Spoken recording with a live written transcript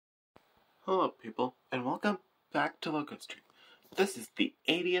Hello people, and welcome back to Logo Stream. This is the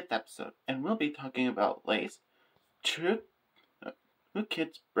 80th episode, and we'll be talking about Lay's, True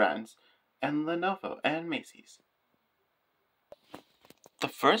Kids brands, and Lenovo and Macy's. The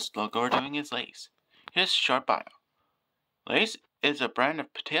first logo we're doing is Lay's. Here's a short bio. Lay's is a brand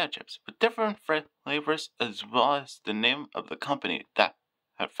of potato chips with different flavors as well as the name of the company that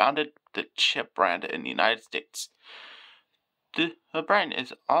had founded the chip brand in the United States. The brand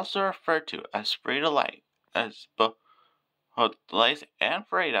is also referred to as Frito-Lay, as both Lay's and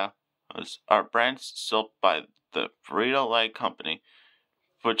Fritos are brands sold by the Frito-Lay company,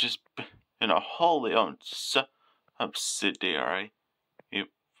 which has been a wholly owned subsidiary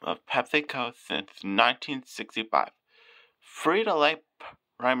of PepsiCo since 1965. Frito-Lay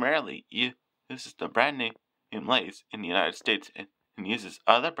primarily uses the brand name Lay's in the United States and uses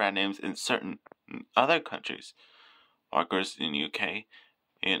other brand names in certain other countries. Walkers in UK,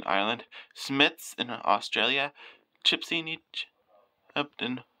 in Ireland, Smiths in Australia, Chipsy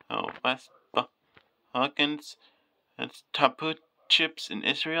in West Balkans, Tapu chips in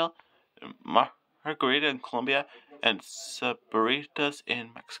Israel, Margarita in Colombia, and Sabritas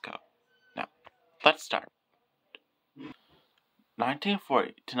in Mexico. Now, let's start. 1940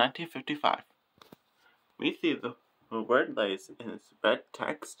 to 1955. We see the word Lay's in its red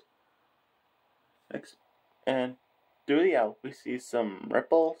text, and through the L we see some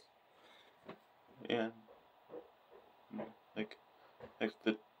ripples, and like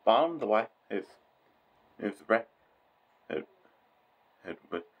the bottom of the Y is red,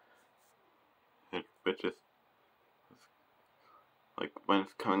 which is like when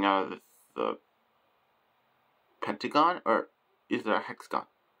it's coming out of the pentagon, or is there a hexagon?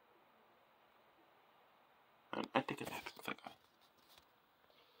 I think it's a hexagon.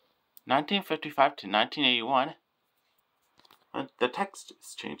 1955 to 1981, the text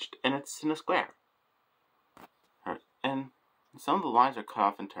is changed and it's in a square. And some of the lines are cut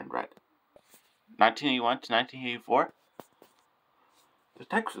off and turned red. 1981 to 1984, the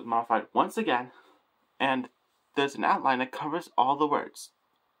text was modified once again, and there's an outline that covers all the words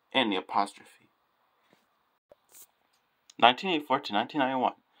and the apostrophe. 1984 to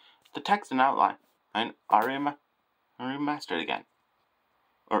 1991, the text and outline are remastered again,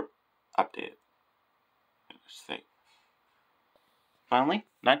 or updated, I should say. Finally,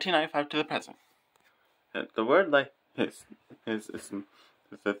 1995 to the present, the word "lay" is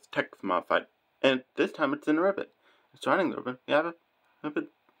the text modified, and this time it's in a ribbon. Surrounding the ribbon, you have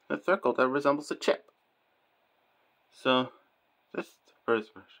a circle that resembles a chip. So, this is the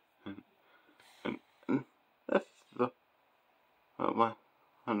first version, and this is the one,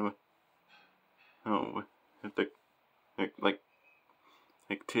 like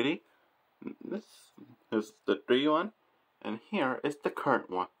 2D. This is the 3D one, and here is the current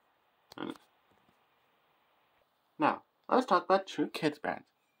one. Now, let's talk about True Kids Brands.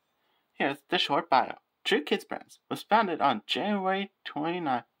 Here's the short bio. True Kids Brands was founded on January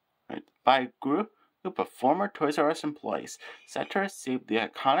 29th by a group of former Toys R Us employees set to receive the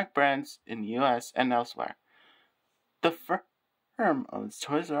iconic brands in the US and elsewhere. The firm owns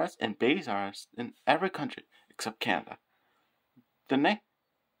Toys R Us and Babies R Us in every country except Canada. The name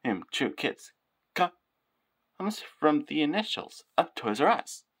True Kids comes from the initials of Toys R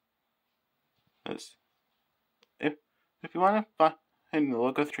Us. If you want to find the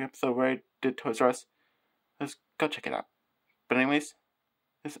Logo 3 episode where I did Toys R Us, let's go check it out. But anyways,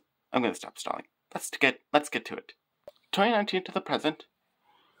 I'm gonna stop stalling. Let's get to it. 2019 to the present,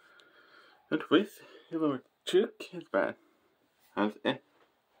 and with the True Kids brand, it's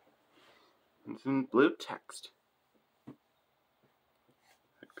in blue text,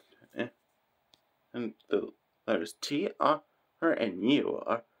 and the letters T, R, and U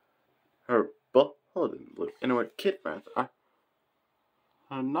are bolded in blue, and the word Kid brands are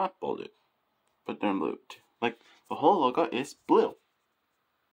not bolded, but they're in blue too. Like, the whole logo is blue.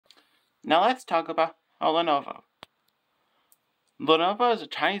 Now let's talk about Lenovo. Lenovo is a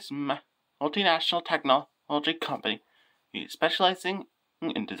Chinese multinational technology company specializing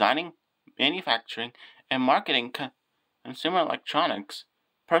in designing, manufacturing, and marketing consumer electronics,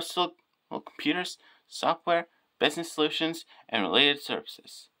 personal computers, software, business solutions, and related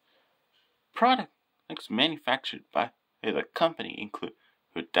services. Products manufactured by the company include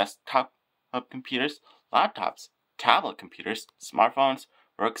desktop computers, laptops, tablet computers, smartphones,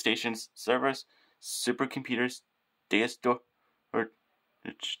 workstations, servers, supercomputers, data storage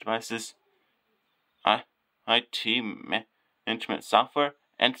devices, IT management software,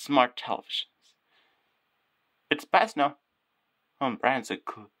 and smart televisions. Its best known brands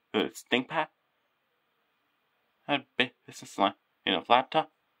include ThinkPad, business line of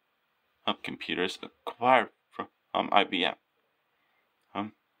laptop, computers acquired from IBM.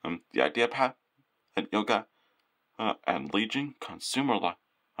 The IdeaPad and Yoga and Legion consumer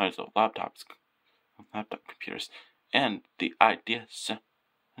lines of laptop computers, and the Idea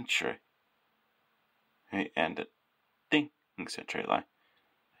Century and the Think Century line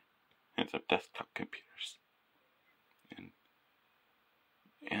of desktop computers.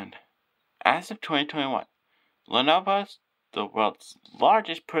 And as of 2021, Lenovo is the world's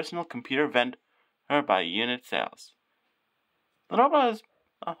largest personal computer vendor by unit sales. Lenovo has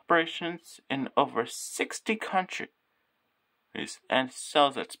operations in over 60 countries and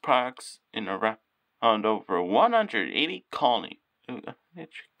sells its products in around over 180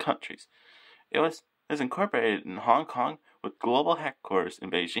 countries. It was incorporated in Hong Kong with global headquarters in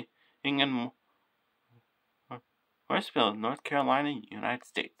Beijing and Morrisville, North Carolina, United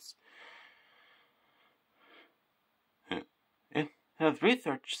States. It has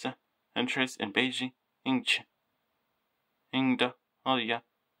research centers in Beijing,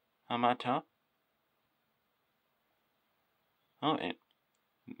 Yamato, and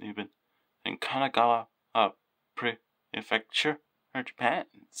even in Kanagawa Prefecture, Japan,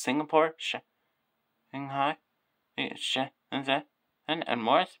 Singapore, Shanghai, Shenzhen, and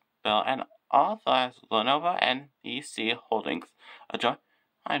Morrisville, and also has Lenovo NEC Holdings, a joint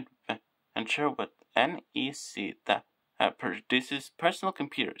venture with NEC that produces personal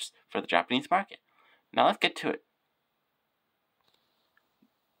computers for the Japanese market. Now let's get to it.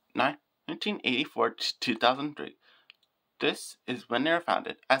 1984 to 2003. This is when they were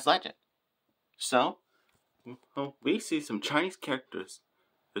founded as Legend. So, we see some Chinese characters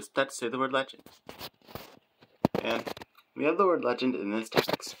that say the word Legend. And we have the word Legend in this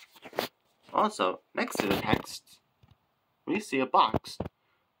text. Also, next to the text, we see a box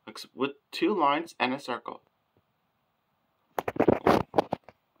with 2 lines and a circle.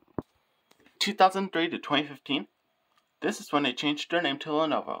 2003 to 2015, this is when they changed their name to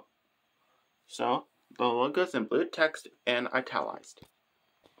Lenovo. So, the logo is in blue text and italicized.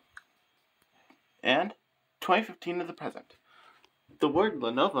 And 2015 is the present. The word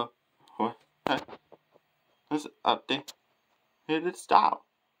Lenovo has updated its style.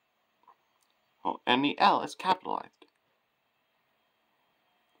 And the L is capitalized.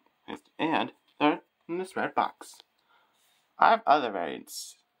 And they're in this red box. I have other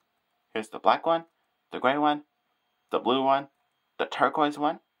variants. Here's the black one, the gray one, the blue one, the turquoise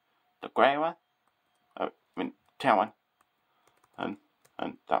one, the gray one, tan one, and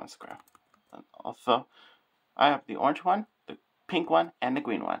that one's gray. And also, I have the orange one, the pink one, and the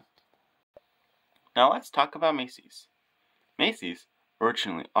green one. Now let's talk about Macy's. Macy's,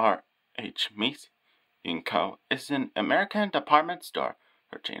 originally R.H. Macy & Co., is an American department store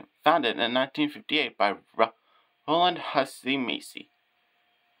chain founded in 1958 by Roland Hussey Macy.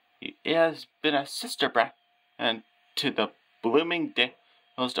 It has been a sister brand to the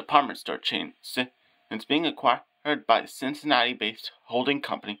Bloomingdale's department store chain since being acquired by the Cincinnati-based holding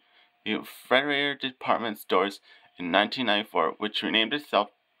company, Federated Department Stores, in 1994, which renamed itself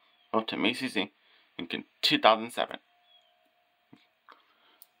to Macy's Inc. in 2007.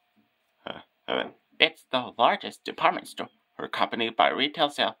 It's the largest department store company by retail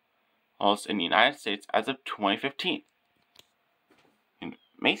sales in the United States as of 2015. And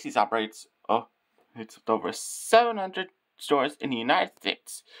Macy's operates it's over 700 stores in the United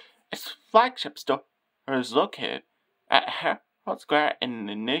States. Its flagship store is located at Herald Square in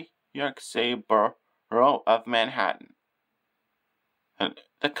the New York City borough of Manhattan. And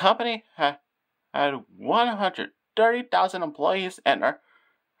the company had 130,000 employees and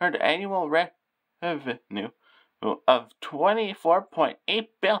earned annual revenue of $24.8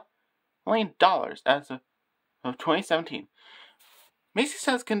 billion as of 2017. Macy's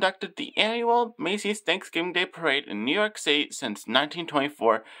has conducted the annual Macy's Thanksgiving Day Parade in New York City since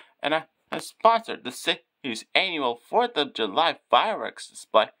 1924 and has sponsored the city's annual 4th of July fireworks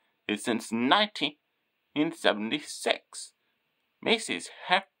display since 1976. Macy's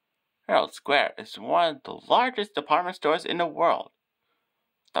Herald Square is one of the largest department stores in the world.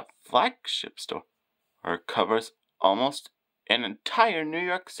 The flagship store covers almost an entire New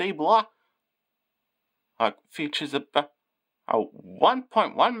York City block. Features about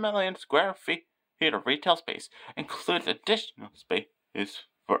 1.1 million square feet of retail space, includes additional space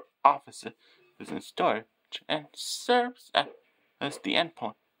for offices and storage, and serves as the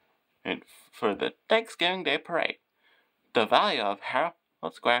endpoint for the Thanksgiving Day Parade. The value of Herald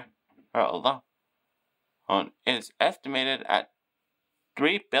Square alone is estimated at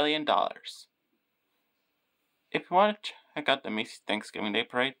 $3 billion. If you want to check out the Macy's Thanksgiving Day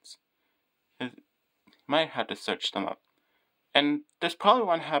Parades, you might have to search them up. And there's probably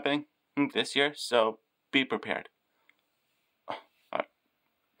one happening this year, so be prepared.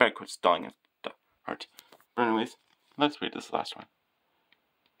 Better quit stalling at the heart. But anyways, let's read this last one.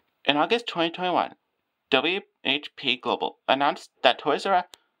 In August 2021, WHP Global announced that Toys R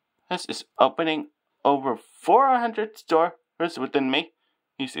Us is opening over 400 stores within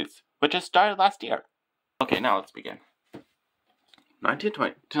Macy's, which has started last year. Okay, now let's begin.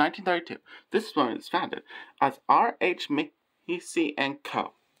 1920 to 1932. This is when it was founded as R.H. Macy &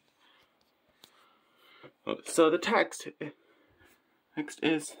 Co. So the text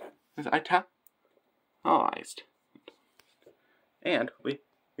is italicized. And we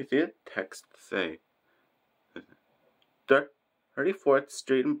see the text say 34th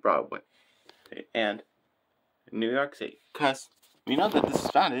Street and Broadway and New York City. Because we know that this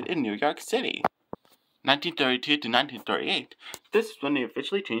was founded in New York City. 1932 to 1938, this is when they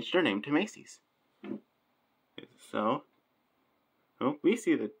officially changed their name to Macy's. So, we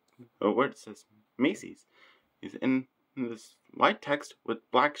see the word that says Macy's is in this white text with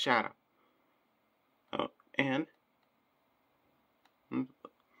black shadow. And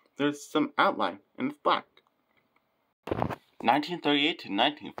there's some outline and it's black. 1938 to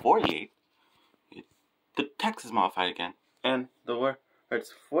 1948, the text is modified again, and the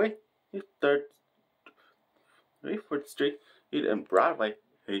words 43rd Street and Broadway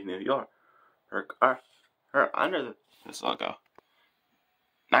in New York are under this logo.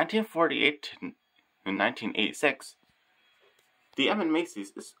 1948 to 1986, the M in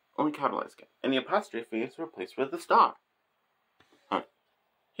Macy's is only capitalized again, and the apostrophe is replaced with a star.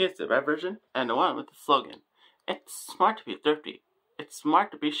 Here's the red version and the one with the slogan. It's smart to be thrifty. It's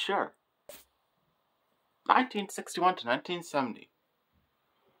smart to be sure. 1961 to 1970.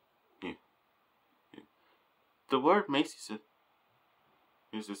 The word Macy's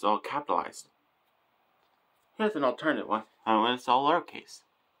is all capitalized. Here's an alternative one, and when it's all lowercase.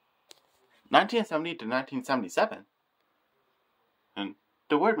 1970 to 1977. And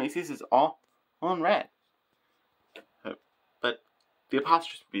the word Macy's is all in red. But the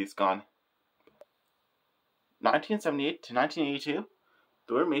apostrophe is gone. 1978 to 1982,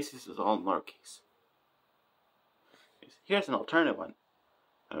 the word Macy's is all in lowercase. Here's an alternative one,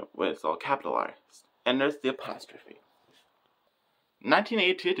 where it's all capitalized, and there's the apostrophe.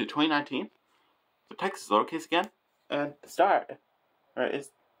 1982 to 2019, the text is lowercase again, and the star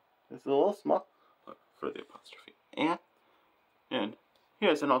is a little small for the apostrophe. And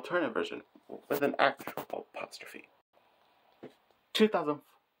here's an alternative version with an actual apostrophe.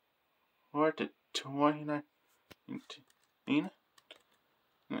 2004 to 2019.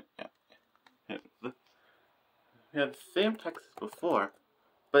 We have the same text as before,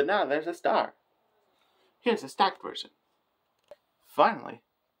 but now there's a star. Here's a stacked version. Finally,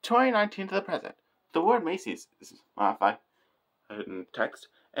 2019 to the present. The word Macy's is modified in text,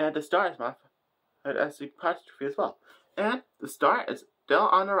 and the star is modified as the apostrophe as well. And the star is still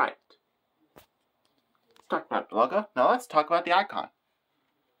on the right. Let's talk about the logo. Now let's talk about the icon.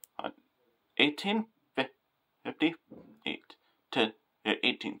 1858 to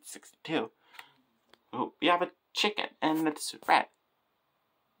 1862, we have a chicken, and it's red.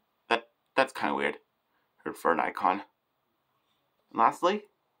 That's kind of weird for an icon. And lastly,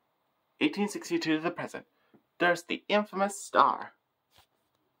 1862 to the present, there's the infamous star.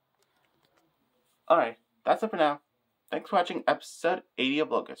 Alright, that's it for now. Thanks for watching episode 80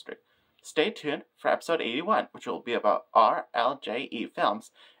 of Logo History. Stay tuned for episode 81, which will be about RLJE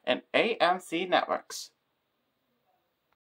Films and AMC Networks.